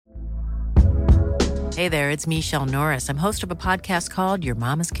Hey there, it's Michelle Norris. I'm host of a podcast called Your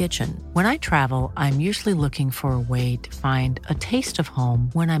Mama's Kitchen. When I travel, I'm usually looking for a way to find a taste of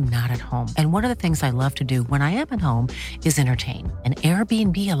home when I'm not at home. And one of the things I love to do when I am at home is entertain. And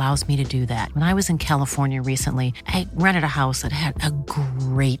Airbnb allows me to do that. When I was in California recently, I rented a house that had a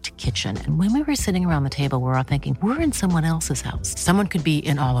great kitchen. And when we were sitting around the table, we were all thinking, we're in someone else's house. Someone could be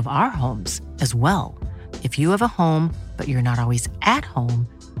in all of our homes as well. If you have a home, but you're not always at home,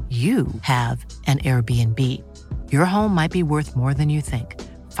 you have an Airbnb. Your home might be worth more than you think.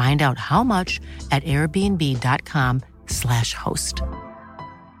 Find out how much at airbnb.com/host.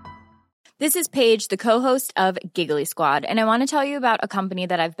 This is Paige, the co-host of Giggly Squad, and I want to tell you about a company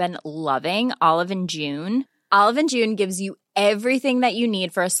that I've been loving, Olive & June. Olive & June gives you everything that you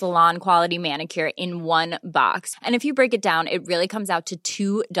need for a salon-quality manicure in one box. And if you break it down, it really comes out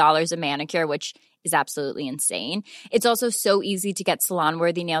to $2 a manicure, which is absolutely insane. It's also so easy to get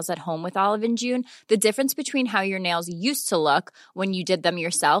salon-worthy nails at home with Olive & June. The difference between how your nails used to look when you did them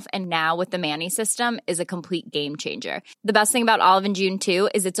yourself and now with the Mani system is a complete game changer. The best thing about Olive & June, too,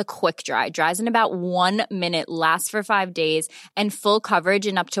 is it's a quick dry. Dries in about 1 minute, lasts for 5 days, and full coverage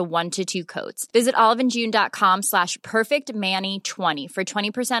in up to 1 to 2 coats. Visit oliveandjune.com/perfectmani20 for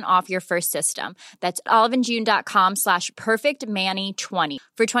 20% off your first system. That's oliveandjune.com/perfectmani20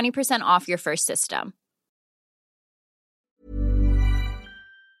 for 20% off your first system.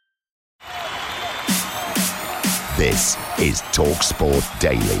 This is TalkSport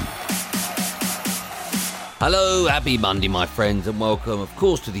Daily. Hello, happy Monday, my friends, and welcome, of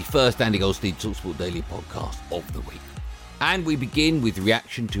course, to the first Andy Goldstein TalkSport Daily podcast of the week. And we begin with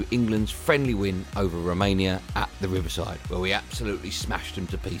reaction to England's friendly win over Romania at the Riverside, where we absolutely smashed them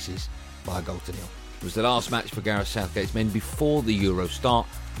to pieces by a 0-0. It was the last match for Gareth Southgate's men before the Euro start.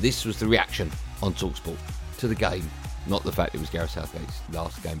 This was the reaction on TalkSport to the game, not the fact it was Gareth Southgate's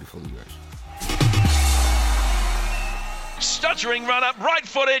last game before the Euros. Stuttering run up,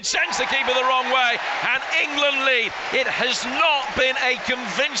 right-footed, sends the keeper the wrong way, and England lead. It has not been a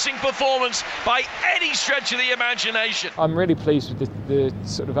convincing performance by any stretch of the imagination. I'm really pleased with the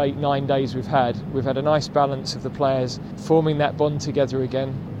sort of 8-9 days we've had. We've had a nice balance of the players forming that bond together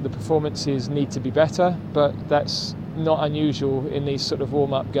again. The performances need to be better, but that's not unusual in these sort of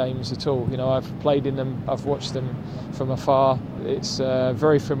warm-up games at all. You know, I've played in them, I've watched them from afar. It's a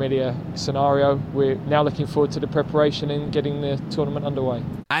very familiar scenario. We're now looking forward to the preparation and getting the tournament underway.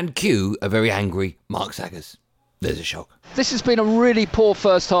 And cue a very angry Mark Saggers. There's a shock. This has been a really poor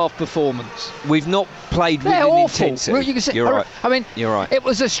first half performance. We've not played with intensity. You can see, You're right. I mean, you're right. It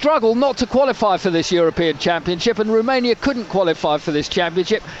was a struggle not to qualify for this European Championship, and Romania couldn't qualify for this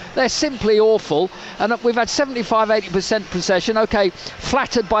championship. They're simply awful, and we've had 75-80% possession. Okay,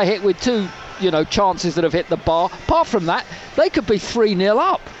 flattered by hit with two, chances that have hit the bar. Apart from that, they could be 3-0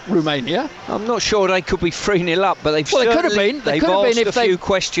 up, Romania. I'm not sure they could be 3-0 up, but they've they could have been. They've asked a few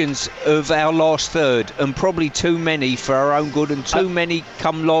questions of our last third, and probably too many for our own good, and too many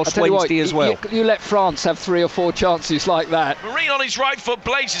come last Wednesday as well. You let France have 3 or 4 chances like that. Marine on his right foot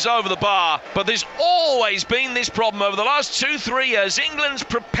blazes over the bar, but there's always been this problem over the last 2-3 years. England's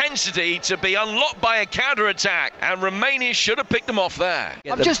propensity to be unlocked by a counter-attack, and Romania should have picked them off there.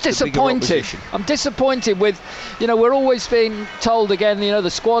 I'm just disappointed. I'm disappointed with, we're always being told again, the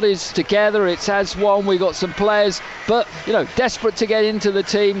squad is together, it's as one, we got some players, but, desperate to get into the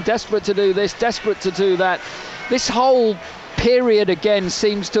team, desperate to do this, desperate to do that. This whole period again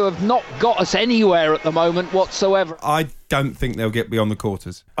seems to have not got us anywhere at the moment whatsoever. I don't think they'll get beyond the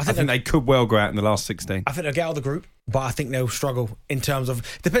quarters. I think they could well go out in the last 16. I think they'll get out of the group, but I think they'll struggle in terms of,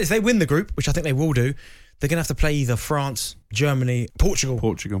 depends if they win the group, which I think they will do, they're going to have to play either France, Germany, Portugal.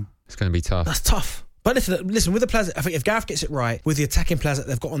 It's going to be tough. That's tough. But listen, with the players, I think if Gareth gets it right, with the attacking players that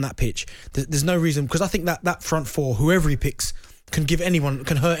they've got on that pitch, there's no reason, because I think that front four, whoever he picks, can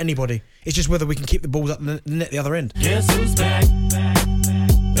hurt anybody. It's just whether we can keep the balls up the net the other end. Guess who's back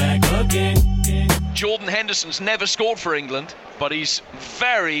again. Jordan Henderson's never scored for England, but he's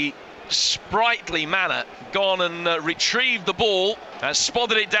very sprightly manner gone and retrieved the ball and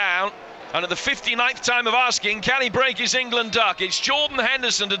spotted it down. And at the 59th time of asking, can he break his England duck? It's Jordan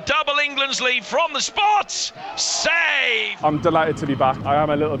Henderson to double England's lead from the spot. Save! I'm delighted to be back. I am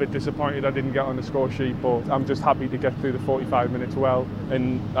a little bit disappointed I didn't get on the score sheet, but I'm just happy to get through the 45 minutes well,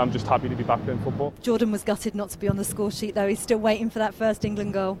 and I'm just happy to be back in football. Jordan was gutted not to be on the score sheet, though. He's still waiting for that first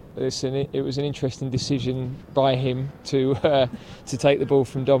England goal. Listen, it was an interesting decision by him to take the ball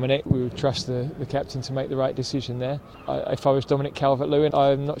from Dominic. We would trust the captain to make the right decision there. If I was Dominic Calvert-Lewin,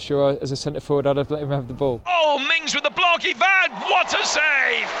 I'm not sure as a centre forward I'd have let him have the ball. Oh, Mings with the block, Ivan, what a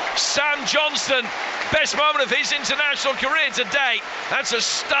save! Sam Johnston Best moment of his international career to date. That's a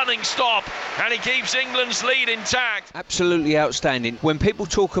stunning stop, and he keeps England's lead intact. Absolutely outstanding. When people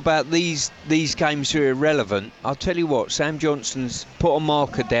talk about these games are irrelevant, I'll tell you what, Sam Johnston's put a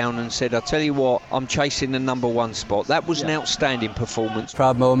marker down and said, I'll tell you what, I'm chasing the number one spot. That was an outstanding performance.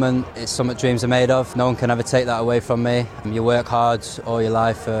 Proud moment. It's something dreams are made of. No one can ever take that away from me. You work hard all your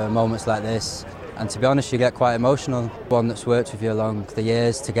life for moments like this. And to be honest, you get quite emotional. One that's worked with you along the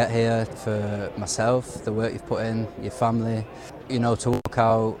years to get here, for myself, the work you've put in, your family. You know, to walk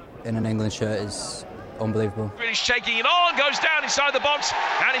out in an England shirt is unbelievable. Grealish taking it on, goes down inside the box,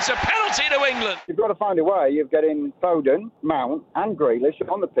 and it's a penalty to England. You've got to find a way of getting Foden, Mount and Grealish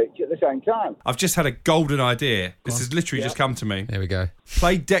on the pitch at the same time. I've just had a golden idea. This has literally just come to me. There we go.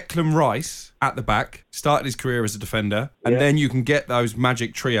 Play Declan Rice at the back, started his career as a defender, and then you can get those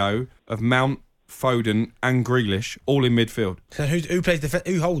magic trio of Mount, Foden and Grealish all in midfield. So who plays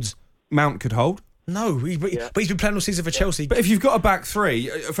who holds? Mount could hold. No, but he's been playing all season for Chelsea. But if you've got a back three,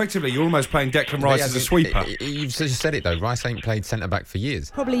 effectively you're almost playing Declan Rice as a sweeper. You've just said it though, Rice ain't played centre-back for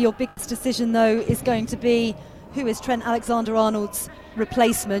years. Probably your biggest decision though is going to be who is Trent Alexander-Arnold's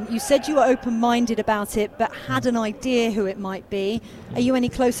replacement. You said you were open-minded about it, but had an idea who it might be. Are you any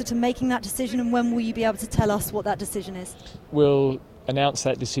closer to making that decision, and when will you be able to tell us what that decision is? We'll announce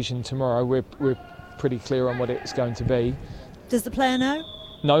that decision tomorrow. We're pretty clear on what it's going to be. Does the player know?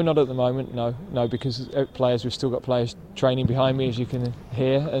 No, not at the moment, no, because we've still got players training behind me, as you can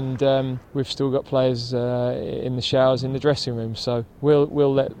hear, and we've still got players in the showers in the dressing room, so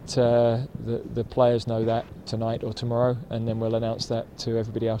we'll let the players know that tonight or tomorrow, and then we'll announce that to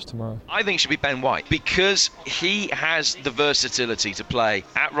everybody else tomorrow. I think it should be Ben White, because he has the versatility to play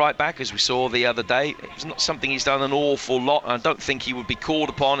at right back, as we saw the other day. It's not something he's done an awful lot. I don't think he would be called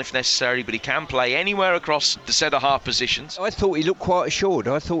upon if necessary, but he can play anywhere across the centre half positions. I thought he looked quite assured.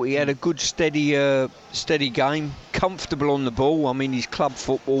 I thought he had a good steady game, comfortable on the ball. I mean, his club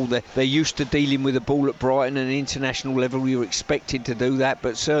football, they're used to dealing with the ball at Brighton at an international level. You're expected to do that,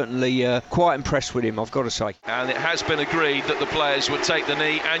 but certainly quite impressed with him, I've got to say. And it has been agreed that the players would take the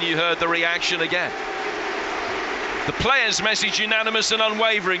knee, and you heard the reaction again. The players' message unanimous and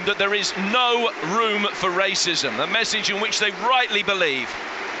unwavering that there is no room for racism, a message in which they rightly believe,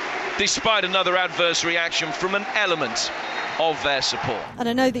 despite another adverse reaction from an element of their support. And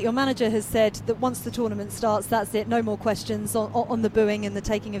I know that your manager has said that once the tournament starts, that's it, no more questions on the booing and the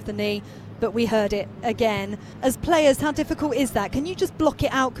taking of the knee, but we heard it again. As players, how difficult is that? Can you just block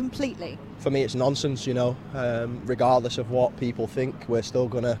it out completely? For me, it's nonsense, regardless of what people think, we're still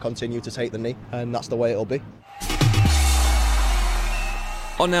going to continue to take the knee, and that's the way it'll be.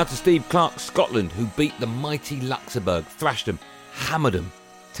 On now to Steve Clarke's Scotland, who beat the mighty Luxembourg, thrashed them, hammered them.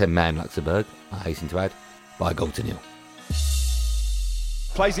 10-man Luxembourg, I hasten to add, by a goal to nil.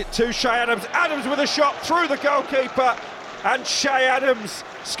 Plays it to Shay Adams. Adams with a shot through the goalkeeper, and Shay Adams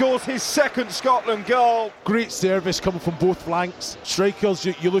scores his second Scotland goal. Great service coming from both flanks. Strikers,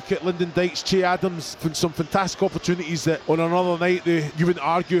 you look at Lyndon Dykes, Shay Adams, some fantastic opportunities that on another night you wouldn't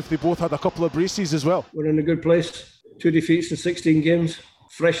argue if they both had a couple of braces as well. We're in a good place. 2 defeats in 16 games.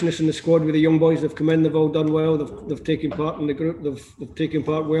 Freshness in the squad with the young boys. They've come in, they've all done well, they've taken part in the group, they've taken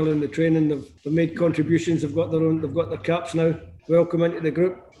part well in the training, they've made contributions, they've got their caps now. Welcome into the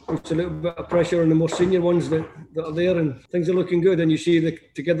group. It's a little bit of pressure on the more senior ones that are there, and things are looking good, and you see the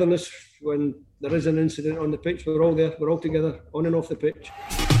togetherness when there is an incident on the pitch. We're all there, we're all together on and off the pitch.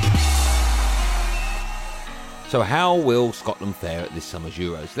 So how will Scotland fare at this summer's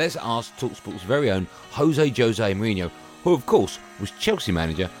Euros? Let's ask TalkSport's very own Jose Mourinho, who of course was Chelsea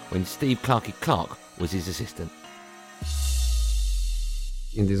manager when Steve Clarke was his assistant.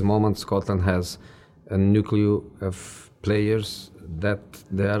 In this moment, Scotland has a nucleus of players that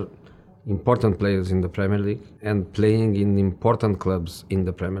they are important players in the Premier League and playing in important clubs in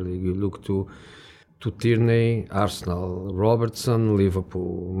the Premier League. You look to Tierney, Arsenal, Robertson,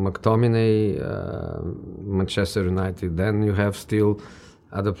 Liverpool, McTominay, Manchester United. Then you have still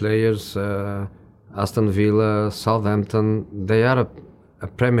other players, Aston Villa, Southampton. They are a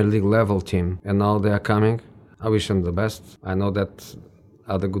Premier League level team, and now they are coming. I wish them the best. I know that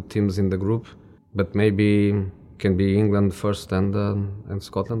other good teams in the group, but maybe can be England first and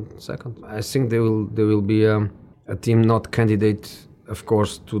Scotland second. I think they will be a team not candidate, of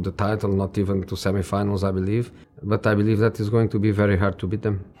course, to the title, not even to semi-finals, I believe. But I believe that is going to be very hard to beat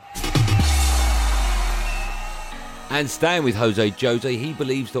them. And staying with Jose, he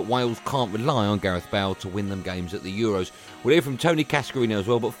believes that Wales can't rely on Gareth Bale to win them games at the Euros. We'll hear from Tony Cascarino as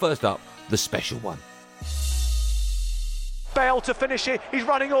well, but first up, the special one. Bale to finish it, he's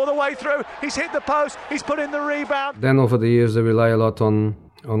running all the way through, he's hit the post, he's put in the rebound. Then over the years they rely a lot on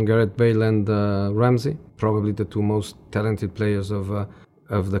on Gareth Bale and Ramsey, probably the two most talented players of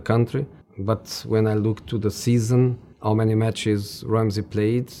the country. But when I look to the season, how many matches Ramsey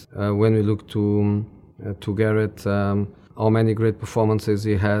played, when we look to Gareth, how many great performances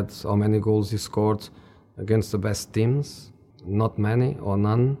he had, how many goals he scored against the best teams, not many or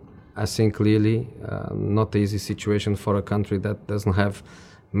none. I think clearly not an easy situation for a country that doesn't have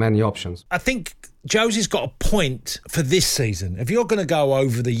many options. I think Josie's got a point for this season. If you're going to go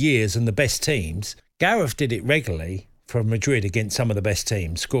over the years and the best teams, Gareth did it regularly from Madrid against some of the best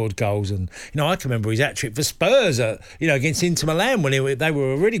teams, scored goals. And, I can remember his hat-trick for Spurs, against Inter Milan when they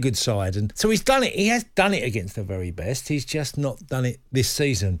were a really good side. And so he's done it. He has done it against the very best. He's just not done it this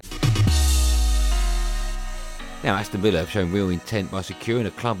season. Now, Aston Villa have shown real intent by securing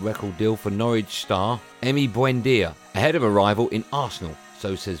a club record deal for Norwich star Emi Buendia, ahead of a rival in Arsenal,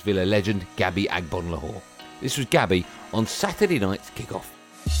 so says Villa legend Gabby Agbonlahor. This was Gabby on Saturday night's kickoff.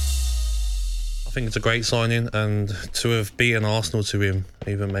 I think it's a great signing, and to have beaten Arsenal to him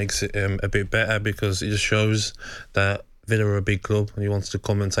even makes it a bit better, because it just shows that Villa are a big club and he wants to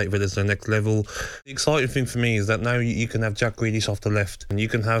commentate Villa to the next level. The exciting thing for me is that now you can have Jack Grealish off the left, and you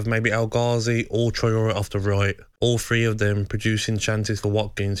can have maybe El Ghazi or Traore off the right. All three of them producing chances for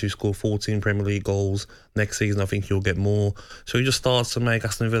Watkins, who scored 14 Premier League goals. Next season, I think he'll get more. So he just starts to make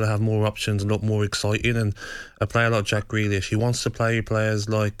Aston Villa have more options, a lot more exciting. And a player like Jack Grealish, he wants to play players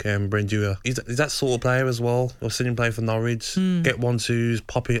like Buendia. He's that sort of player as well. I've seen him play for Norwich, get 1-2s,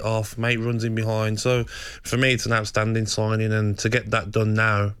 pop it off, make runs in behind. So for me, it's an outstanding signing, and to get that done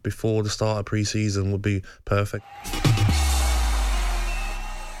now before the start of pre-season would be perfect.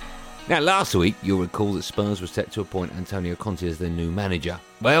 Now, last week, you'll recall that Spurs were set to appoint Antonio Conte as their new manager.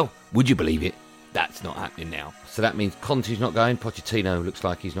 Well, would you believe it? That's not happening now. So that means Conte's not going. Pochettino looks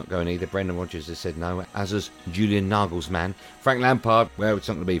like he's not going either. Brendan Rodgers has said no, as has Julian Nagelsmann. Frank Lampard, well, it's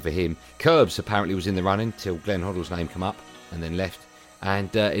not going to be for him. Curbs apparently was in the running till Glenn Hoddle's name came up and then left.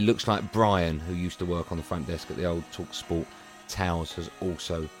 And it looks like Brian, who used to work on the front desk at the old TalkSport Towers, has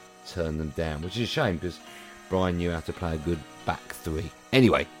also turned them down, which is a shame because Brian knew how to play a good back three.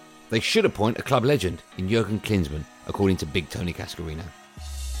 Anyway, they should appoint a club legend in Jurgen Klinsmann, according to Big Tony Cascarino.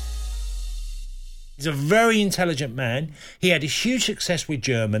 He's a very intelligent man. He had a huge success with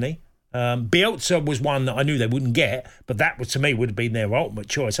Germany. Bielsa was one that I knew they wouldn't get, but that to me would have been their ultimate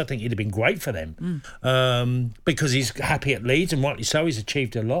choice. I think he'd have been great for them because he's happy at Leeds, and rightly so. He's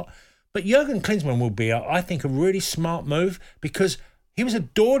achieved a lot. But Jurgen Klinsmann will be, I think, a really smart move because he was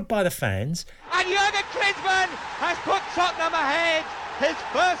adored by the fans. And Jurgen Klinsmann has put Tottenham ahead. His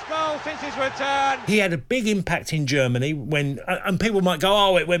first goal since his return. He had a big impact in Germany when, and people might go,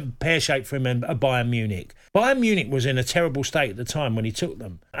 oh, it went pear-shaped for him at Bayern Munich. Bayern Munich was in a terrible state at the time when he took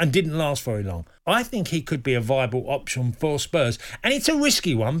them and didn't last very long. I think he could be a viable option for Spurs. And it's a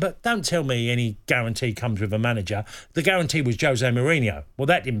risky one, but don't tell me any guarantee comes with a manager. The guarantee was Jose Mourinho. Well,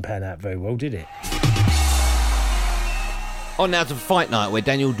 that didn't pan out very well, did it? On now to Fight Night, where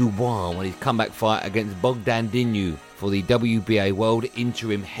Daniel Dubois won his comeback fight against Bogdan Dinu for the WBA World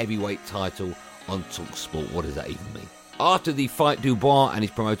Interim Heavyweight title on TalkSport. What does that even mean? After the fight, Dubois and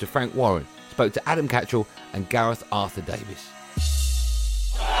his promoter Frank Warren spoke to Adam Cattrall and Gareth Arthur Davis.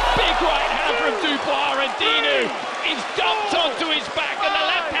 Big right hand from Dubois, and Dinu is dumped onto his back on the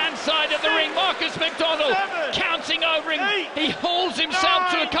left-hand side of the ring. Marcus McDonald counting over him. He hauls himself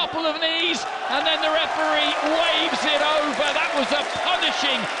to a couple of knees, and then the referee waves it over. That was a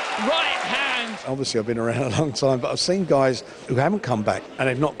punishing right hand. Obviously, I've been around a long time, but I've seen guys who haven't come back and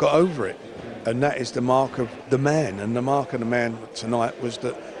they've not got over it. And that is the mark of the man. And the mark of the man tonight was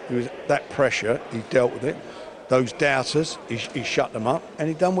that he was that pressure, he dealt with it. Those doubters, he shut them up, and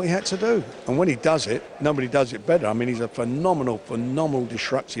he done what he had to do. And when he does it, nobody does it better. I mean, he's a phenomenal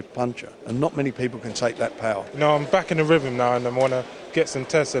destructive puncher, and not many people can take that power. No, I'm back in the rhythm now, and I want to get some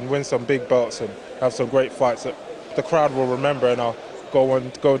tests and win some big belts and have some great fights that the crowd will remember, and I'll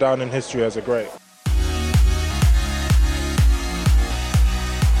go down in history as a great.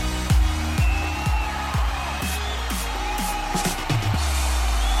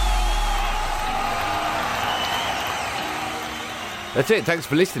 That's it. Thanks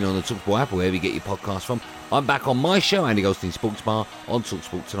for listening on the TalkSport app, wherever you get your podcast from. I'm back on my show, Andy Goldstein Sports Bar, on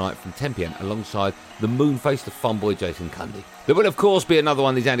TalkSport tonight from 10 p.m, alongside the moon-faced, the fun boy Jason Cundy. There will, of course, be another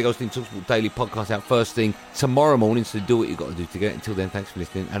one of these Andy Goldstein TalkSport daily podcasts out first thing tomorrow morning, so do what you've got to do to get it. Until then, thanks for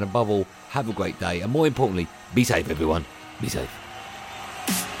listening, and above all, have a great day. And more importantly, be safe, everyone. Be safe.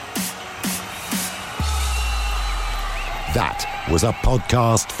 That was a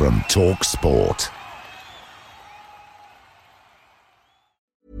podcast from TalkSport.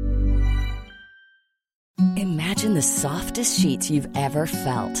 Imagine Imagine the softest sheets you've ever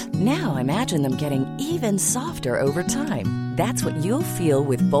felt. Now imagine them getting even softer over time. That's what you'll feel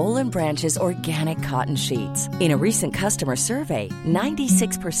with Boll & Branch's organic cotton sheets. In a recent customer survey,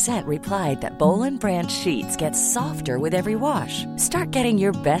 96% replied that Boll & Branch sheets get softer with every wash. Start getting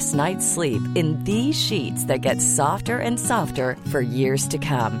your best night's sleep in these sheets that get softer and softer for years to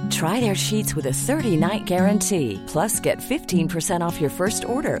come. Try their sheets with a 30-night guarantee. Plus, get 15% off your first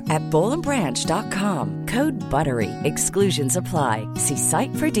order at bollandbranch.com. Code BUTTERY. Exclusions apply. See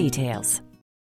site for details.